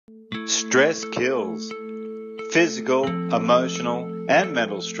Stress kills. Physical, emotional, and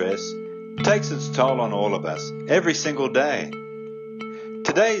mental stress takes its toll on all of us every single day.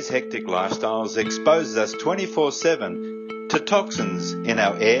 Today's hectic lifestyles expose us 24/7 to toxins in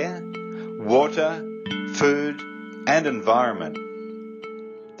our air, water, food, and environment.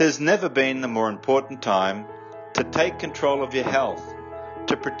 There's never been a more important time to take control of your health,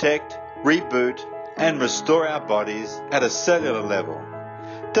 to protect, reboot, and restore our bodies at a cellular level,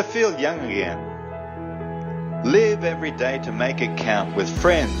 to feel young again. Live every day to make it count with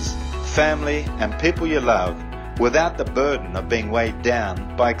friends, family, and people you love without the burden of being weighed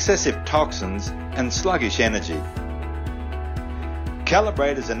down by excessive toxins and sluggish energy.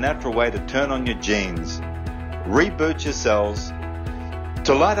 CALIBR8 is a natural way to turn on your genes, reboot your cells,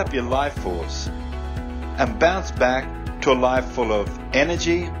 to light up your life force, and bounce back to a life full of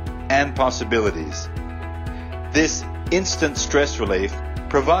energy and possibilities. This instant stress relief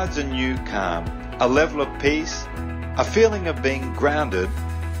provides a new calm, a level of peace, a feeling of being grounded,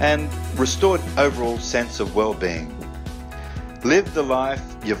 and restored overall sense of well-being. Live the life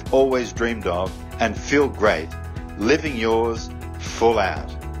you've always dreamed of and feel great, living yours full out.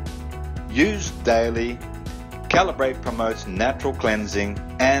 Used daily, CALIBR8 promotes natural cleansing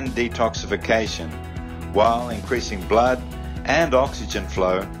and detoxification while increasing blood and oxygen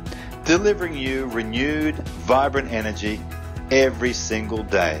flow, delivering you renewed, vibrant energy every single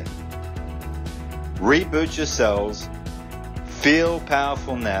day. Reboot your cells, feel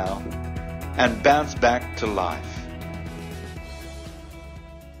powerful now, and bounce back to life.